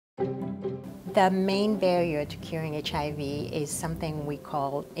The main barrier to curing HIV is something we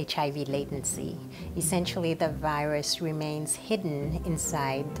call HIV latency. Essentially, the virus remains hidden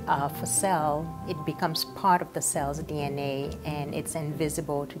inside of a cell. It becomes part of the cell's DNA, and it's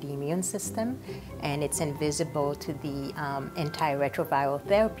invisible to the immune system, and it's invisible to the antiretroviral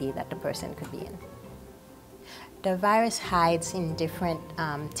therapy that the person could be in. The virus hides in different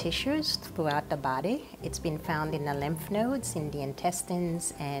tissues throughout the body. It's been found in the lymph nodes, in the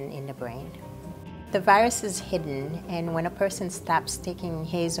intestines, and in the brain. The virus is hidden, and when a person stops taking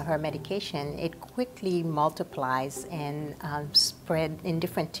his or her medication, it quickly multiplies and spread in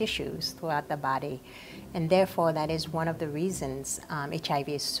different tissues throughout the body. And therefore, that is one of the reasons HIV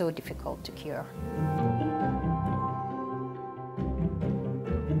is so difficult to cure.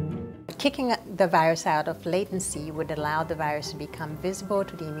 Kicking the virus out of latency would allow the virus to become visible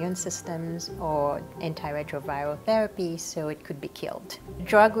to the immune systems or antiretroviral therapy, so it could be killed. The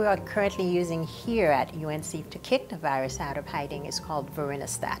drug we are currently using here at UNC to kick the virus out of hiding is called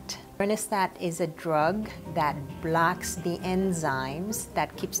vorinostat. Vorinostat is a drug that blocks the enzymes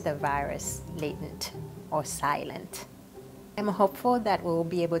that keeps the virus latent or silent. I'm hopeful that we'll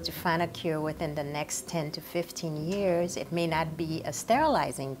be able to find a cure within the next 10 to 15 years. It may not be a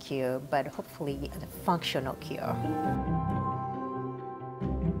sterilizing cure, but hopefully a functional cure.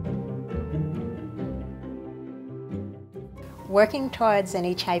 Working towards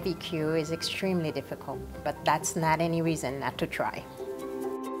an HIV cure is extremely difficult, but that's not any reason not to try.